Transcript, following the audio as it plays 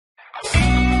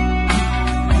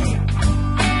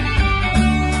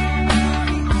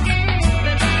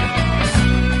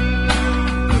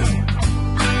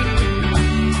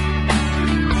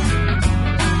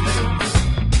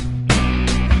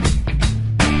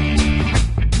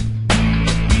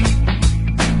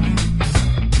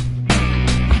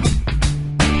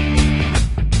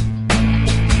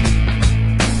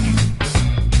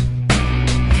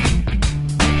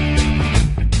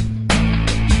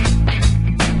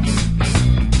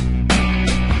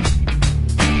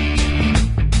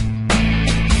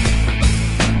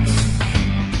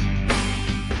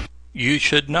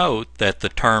should note that the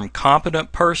term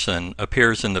competent person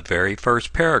appears in the very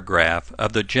first paragraph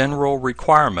of the general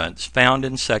requirements found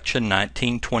in section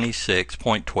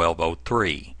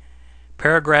 1926.1203.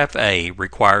 Paragraph A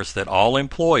requires that all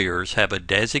employers have a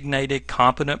designated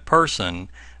competent person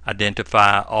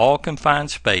identify all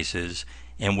confined spaces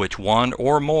in which one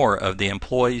or more of the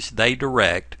employees they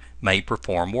direct may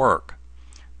perform work.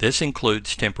 This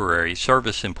includes temporary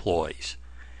service employees.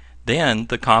 Then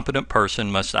the competent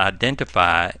person must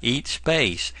identify each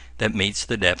space that meets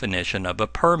the definition of a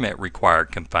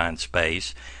permit-required confined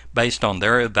space based on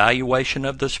their evaluation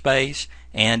of the space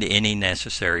and any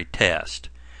necessary test.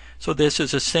 So this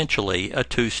is essentially a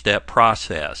two-step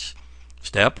process.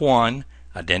 Step 1,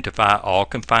 identify all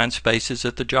confined spaces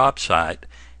at the job site,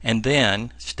 and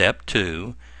then, Step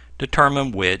 2,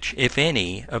 determine which, if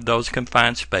any, of those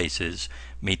confined spaces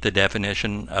meet the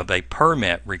definition of a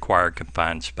permit-required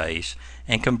confined space,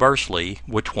 and conversely,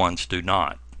 which ones do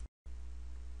not.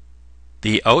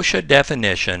 The OSHA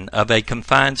definition of a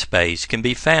confined space can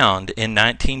be found in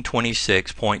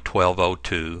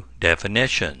 1926.1202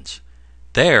 definitions.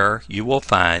 There, you will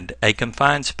find a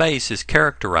confined space is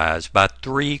characterized by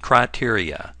 3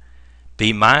 criteria.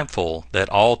 Be mindful that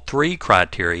all 3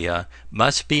 criteria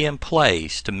must be in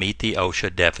place to meet the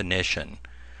OSHA definition.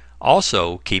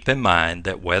 Also, keep in mind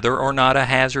that whether or not a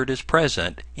hazard is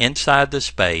present inside the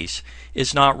space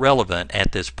is not relevant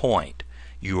at this point.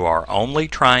 You are only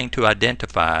trying to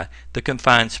identify the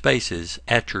confined spaces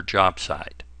at your job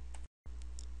site.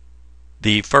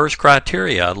 The first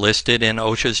criteria listed in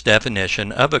OSHA's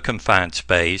definition of a confined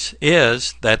space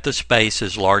is that the space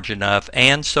is large enough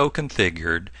and so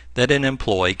configured that an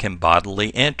employee can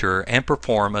bodily enter and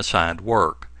perform assigned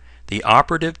work. The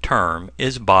operative term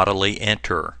is bodily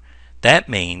enter. That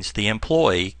means the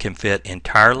employee can fit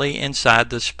entirely inside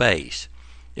the space.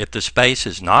 If the space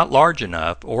is not large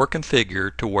enough or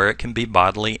configured to where it can be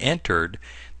bodily entered,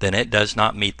 then it does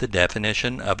not meet the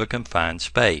definition of a confined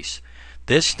space.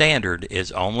 This standard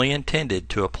is only intended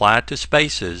to apply to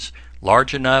spaces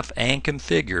large enough and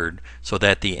configured so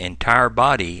that the entire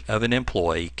body of an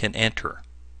employee can enter.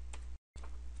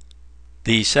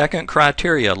 The second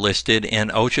criteria listed in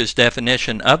OSHA's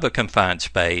definition of a confined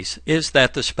space is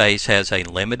that the space has a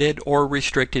limited or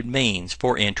restricted means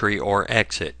for entry or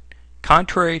exit.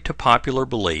 Contrary to popular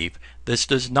belief, this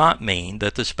does not mean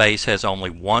that the space has only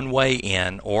one way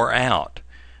in or out.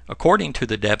 According to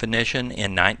the definition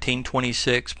in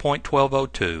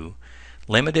 1926.1202,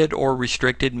 limited or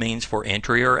restricted means for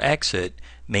entry or exit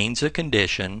means a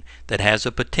condition that has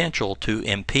a potential to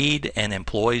impede an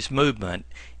employee's movement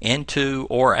into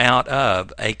or out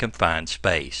of a confined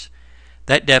space.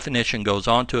 That definition goes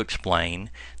on to explain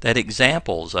that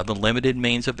examples of a limited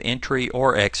means of entry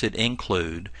or exit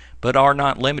include, but are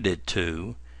not limited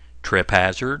to, trip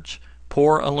hazards,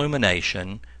 poor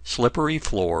illumination, slippery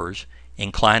floors,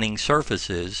 inclining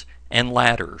surfaces, and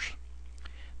ladders.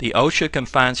 The OSHA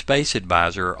Confined Space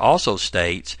Advisor also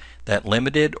states that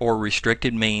limited or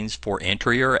restricted means for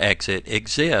entry or exit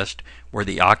exist where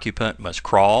the occupant must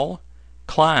crawl,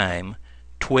 climb,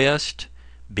 twist,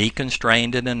 be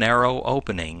constrained in a narrow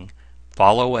opening,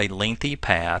 follow a lengthy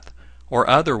path, or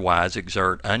otherwise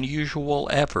exert unusual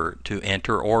effort to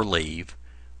enter or leave,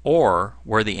 or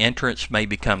where the entrance may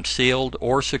become sealed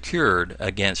or secured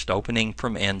against opening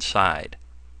from inside.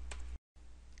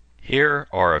 Here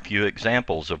are a few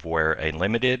examples of where a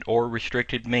limited or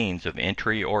restricted means of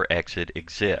entry or exit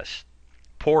exists.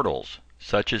 Portals,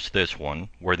 such as this one,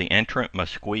 where the entrant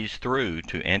must squeeze through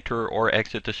to enter or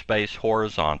exit the space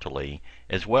horizontally,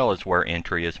 as well as where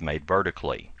entry is made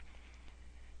vertically.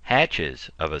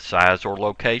 Hatches of a size or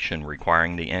location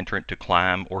requiring the entrant to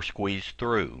climb or squeeze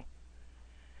through.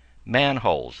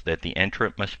 Manholes that the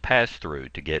entrant must pass through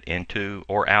to get into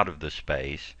or out of the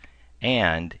space,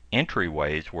 and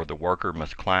entryways where the worker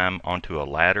must climb onto a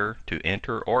ladder to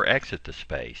enter or exit the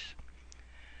space.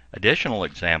 Additional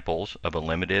examples of a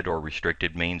limited or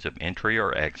restricted means of entry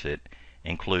or exit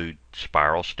include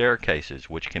spiral staircases,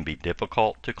 which can be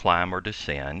difficult to climb or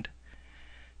descend,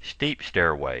 steep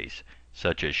stairways,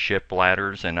 such as ship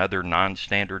ladders and other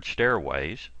non-standard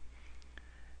stairways,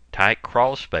 tight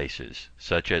crawl spaces,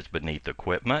 such as beneath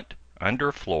equipment,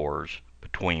 under floors,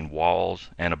 between walls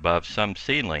and above some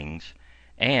ceilings,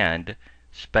 and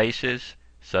spaces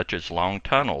such as long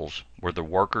tunnels where the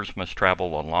workers must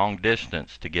travel a long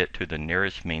distance to get to the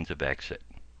nearest means of exit.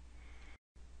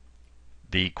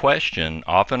 The question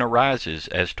often arises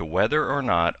as to whether or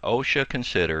not OSHA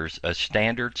considers a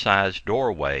standard-sized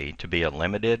doorway to be a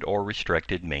limited or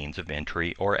restricted means of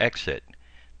entry or exit.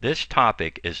 This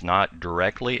topic is not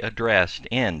directly addressed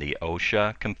in the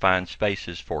OSHA Confined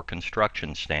Spaces for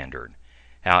Construction standard.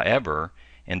 However,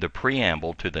 in the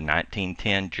preamble to the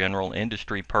 1910 General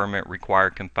Industry Permit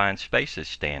Required Confined Spaces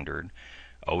Standard,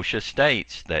 OSHA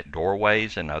states that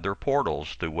doorways and other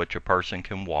portals through which a person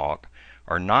can walk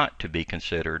are not to be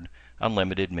considered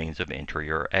unlimited means of entry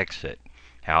or exit.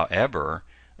 However,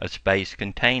 a space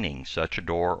containing such a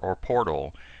door or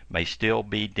portal may still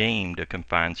be deemed a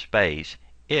confined space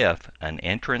if an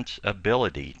entrant's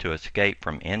ability to escape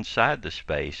from inside the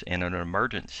space in an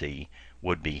emergency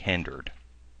would be hindered.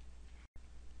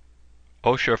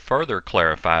 OSHA further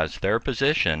clarifies their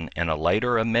position in a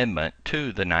later amendment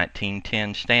to the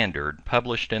 1910 standard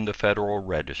published in the Federal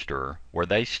Register, where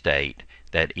they state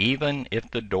that even if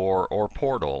the door or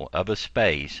portal of a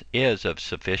space is of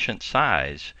sufficient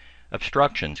size,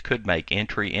 obstructions could make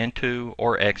entry into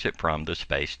or exit from the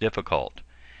space difficult.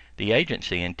 The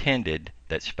agency intended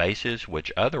that spaces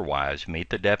which otherwise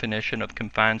meet the definition of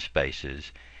confined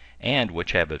spaces and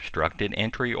which have obstructed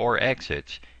entry or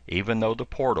exits, even though the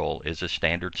portal is a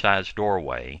standard-sized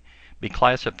doorway, be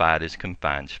classified as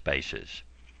confined spaces.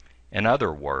 In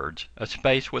other words, a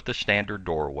space with a standard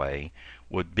doorway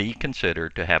would be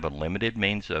considered to have a limited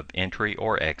means of entry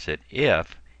or exit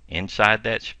if, inside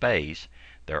that space,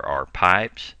 there are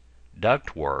pipes,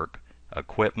 ductwork,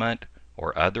 equipment,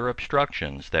 or other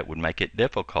obstructions that would make it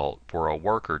difficult for a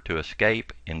worker to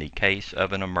escape in the case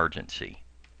of an emergency.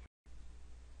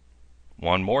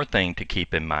 One more thing to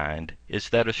keep in mind is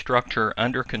that a structure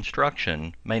under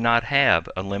construction may not have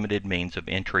a limited means of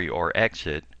entry or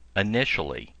exit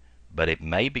initially, but it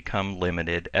may become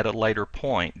limited at a later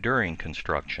point during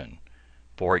construction.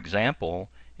 For example,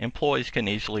 employees can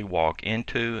easily walk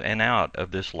into and out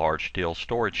of this large steel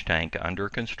storage tank under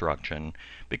construction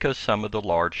because some of the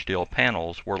large steel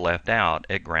panels were left out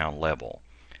at ground level.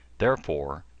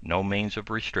 Therefore, no means of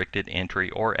restricted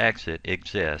entry or exit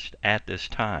exist at this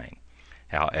time.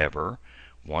 However,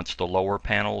 once the lower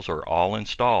panels are all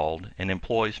installed and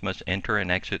employees must enter and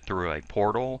exit through a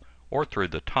portal or through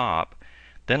the top,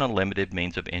 then a limited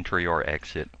means of entry or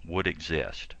exit would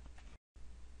exist.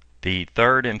 The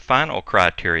third and final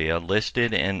criteria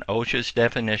listed in OSHA's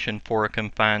definition for a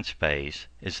confined space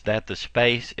is that the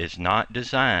space is not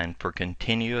designed for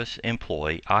continuous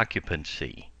employee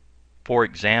occupancy. For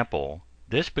example,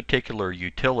 this particular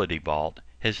utility vault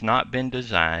has not been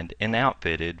designed and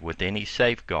outfitted with any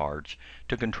safeguards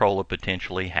to control a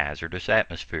potentially hazardous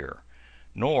atmosphere,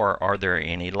 nor are there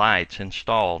any lights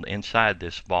installed inside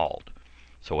this vault.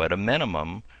 So at a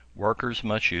minimum, workers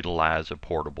must utilize a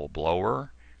portable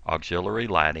blower, auxiliary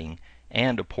lighting,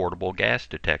 and a portable gas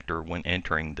detector when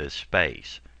entering this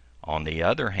space. On the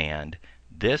other hand,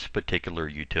 this particular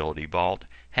utility vault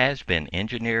has been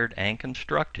engineered and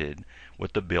constructed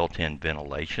with the built-in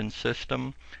ventilation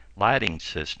system, lighting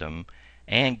system,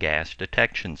 and gas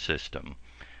detection system.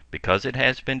 Because it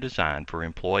has been designed for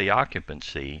employee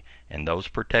occupancy and those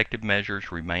protective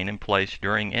measures remain in place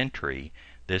during entry,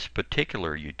 this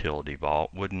particular utility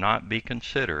vault would not be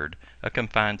considered a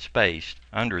confined space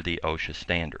under the OSHA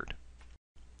standard.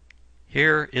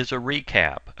 Here is a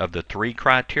recap of the three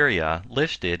criteria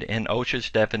listed in OSHA's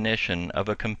definition of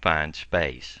a confined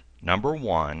space. Number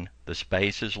 1, the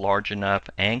space is large enough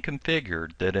and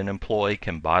configured that an employee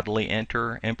can bodily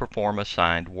enter and perform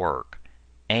assigned work.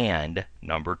 And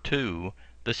number 2,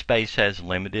 the space has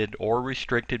limited or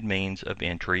restricted means of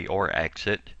entry or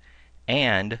exit.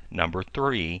 And number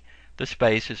 3, the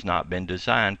space has not been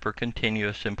designed for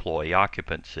continuous employee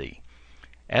occupancy.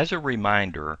 As a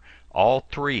reminder, all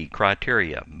three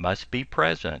criteria must be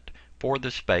present for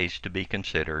the space to be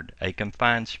considered a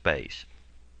confined space.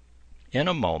 In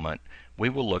a moment, we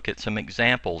will look at some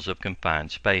examples of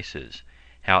confined spaces.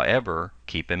 However,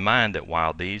 keep in mind that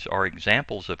while these are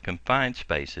examples of confined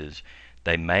spaces,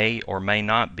 they may or may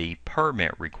not be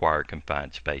permit-required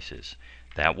confined spaces.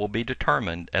 That will be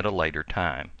determined at a later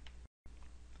time.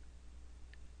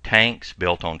 Tanks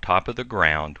built on top of the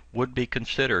ground would be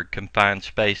considered confined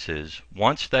spaces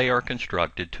once they are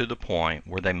constructed to the point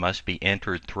where they must be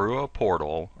entered through a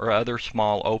portal or other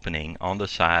small opening on the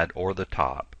side or the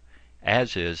top,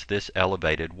 as is this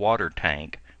elevated water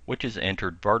tank, which is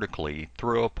entered vertically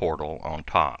through a portal on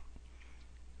top.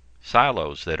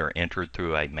 Silos that are entered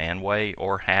through a manway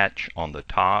or hatch on the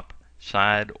top,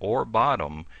 side, or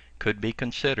bottom could be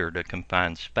considered a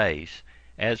confined space,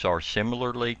 as are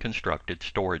similarly constructed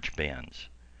storage bins.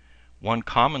 One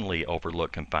commonly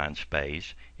overlooked confined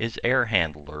space is air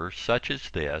handlers such as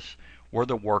this, where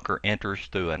the worker enters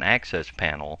through an access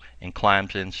panel and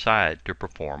climbs inside to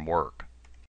perform work.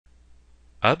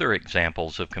 Other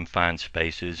examples of confined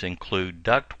spaces include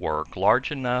ductwork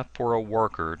large enough for a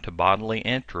worker to bodily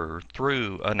enter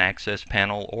through an access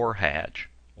panel or hatch,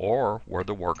 or where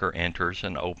the worker enters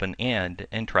an open end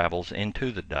and travels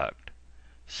into the duct.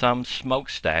 Some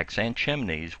smokestacks and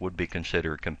chimneys would be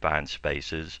considered confined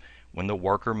spaces when the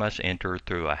worker must enter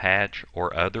through a hatch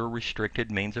or other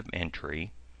restricted means of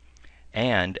entry,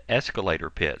 and escalator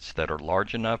pits that are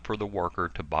large enough for the worker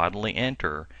to bodily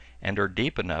enter and are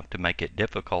deep enough to make it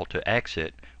difficult to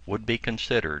exit would be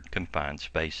considered confined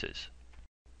spaces.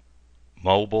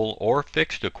 Mobile or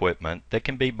fixed equipment that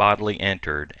can be bodily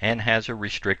entered and has a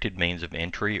restricted means of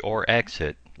entry or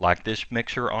exit, like this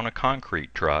mixer on a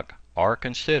concrete truck, are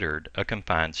considered a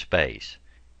confined space.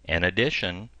 In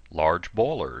addition, large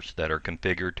boilers that are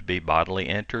configured to be bodily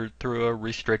entered through a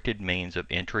restricted means of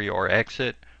entry or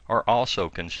exit are also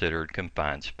considered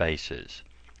confined spaces.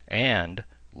 And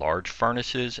large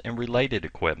furnaces and related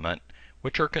equipment,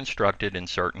 which are constructed in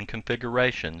certain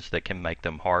configurations that can make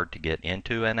them hard to get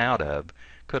into and out of,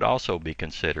 could also be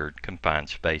considered confined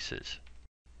spaces.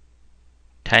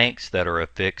 Tanks that are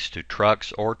affixed to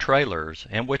trucks or trailers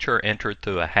and which are entered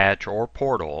through a hatch or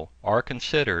portal are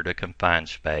considered a confined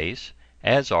space,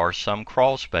 as are some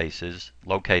crawl spaces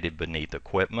located beneath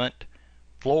equipment,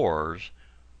 floors,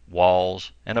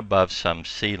 walls, and above some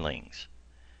ceilings.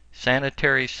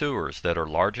 Sanitary sewers that are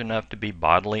large enough to be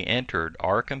bodily entered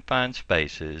are confined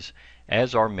spaces,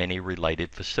 as are many related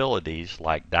facilities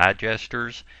like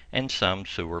digesters and some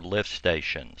sewer lift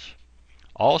stations.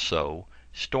 Also,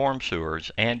 storm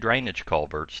sewers and drainage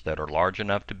culverts that are large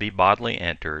enough to be bodily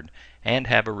entered and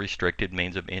have a restricted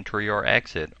means of entry or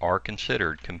exit are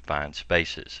considered confined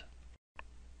spaces.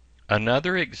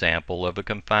 Another example of a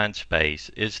confined space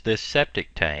is this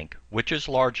septic tank, which is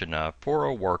large enough for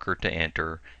a worker to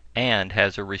enter and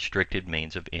has a restricted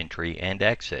means of entry and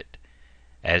exit.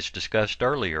 As discussed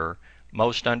earlier,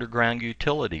 most underground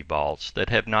utility vaults that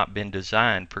have not been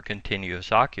designed for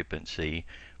continuous occupancy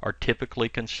are typically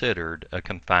considered a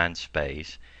confined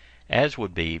space, as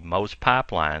would be most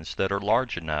pipelines that are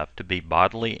large enough to be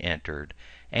bodily entered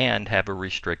and have a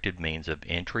restricted means of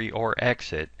entry or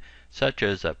exit, such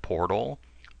as a portal,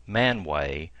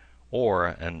 manway, or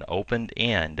an opened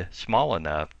end small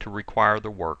enough to require the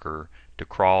worker to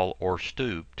crawl or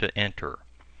stoop to enter.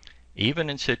 Even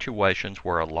in situations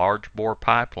where a large bore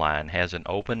pipeline has an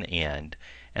open end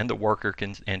and the worker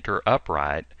can enter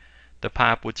upright, the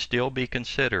pipe would still be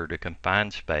considered a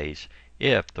confined space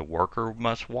if the worker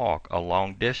must walk a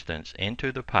long distance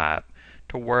into the pipe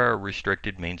to where a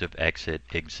restricted means of exit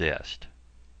exists.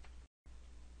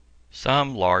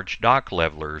 Some large dock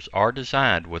levelers are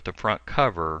designed with a front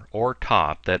cover or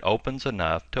top that opens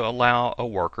enough to allow a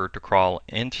worker to crawl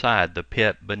inside the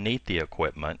pit beneath the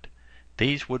equipment.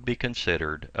 These would be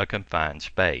considered a confined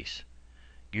space.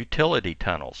 Utility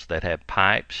tunnels that have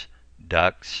pipes,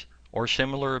 ducts, or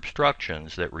similar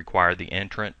obstructions that require the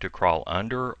entrant to crawl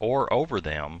under or over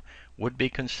them would be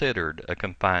considered a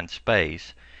confined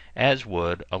space, as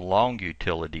would a long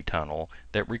utility tunnel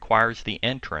that requires the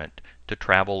entrant to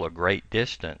travel a great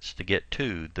distance to get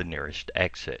to the nearest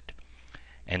exit.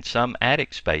 And some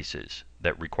attic spaces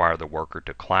that require the worker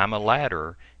to climb a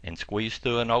ladder and squeeze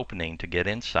through an opening to get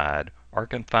inside are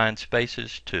confined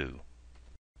spaces too.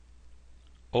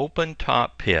 Open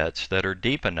top pits that are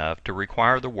deep enough to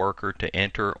require the worker to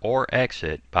enter or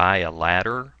exit by a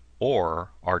ladder or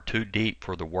are too deep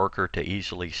for the worker to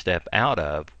easily step out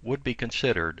of would be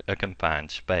considered a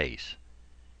confined space.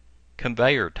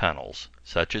 Conveyor tunnels,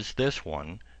 such as this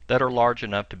one, that are large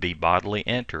enough to be bodily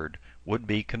entered would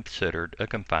be considered a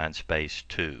confined space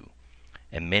too.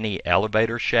 And many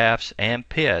elevator shafts and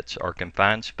pits are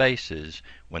confined spaces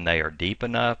when they are deep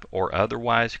enough or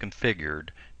otherwise configured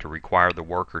to require the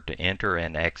worker to enter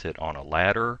and exit on a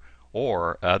ladder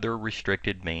or other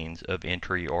restricted means of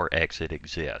entry or exit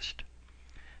exist.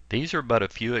 These are but a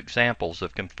few examples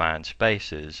of confined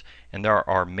spaces, and there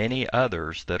are many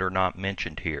others that are not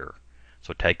mentioned here.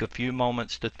 So take a few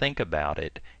moments to think about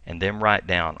it and then write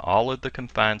down all of the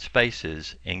confined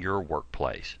spaces in your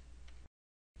workplace.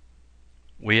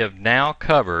 We have now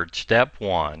covered Step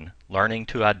 1, learning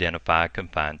to identify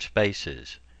confined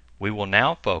spaces. We will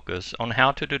now focus on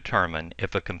how to determine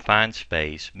if a confined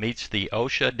space meets the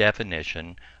OSHA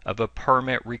definition of a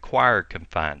permit-required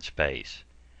confined space.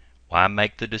 Why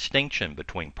make the distinction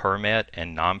between permit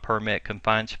and non-permit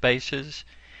confined spaces?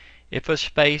 If a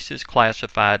space is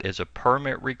classified as a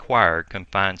permit-required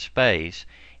confined space,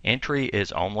 entry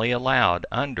is only allowed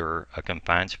under a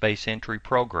confined space entry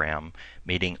program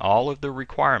meeting all of the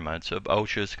requirements of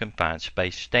OSHA's confined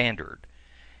space standard.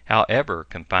 However,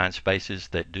 confined spaces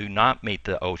that do not meet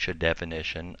the OSHA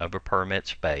definition of a permit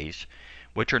space,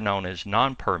 which are known as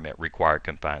non-permit required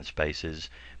confined spaces,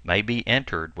 may be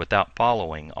entered without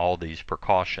following all these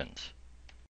precautions.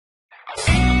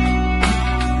 Bye.